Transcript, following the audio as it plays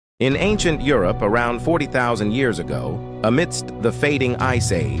In ancient Europe, around 40,000 years ago, amidst the fading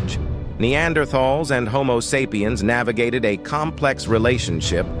Ice Age, Neanderthals and Homo Sapiens navigated a complex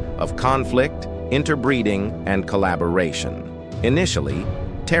relationship of conflict, interbreeding, and collaboration. Initially,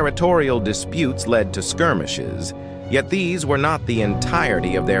 territorial disputes led to skirmishes, yet these were not the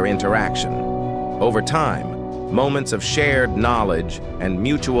entirety of their interaction. Over time, moments of shared knowledge and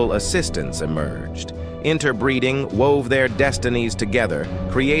mutual assistance emerged. Interbreeding wove their destinies together,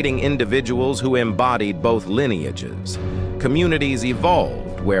 creating individuals who embodied both lineages. Communities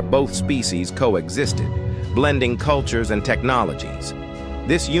evolved where both species coexisted, blending cultures and technologies.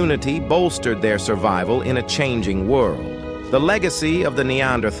 This unity bolstered their survival in a changing world. The legacy of the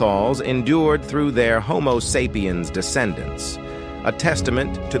Neanderthals endured through their Homo sapiens descendants, a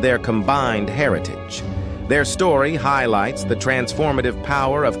testament to their combined heritage. Their story highlights the transformative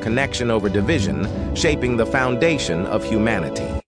power of connection over division, shaping the foundation of humanity.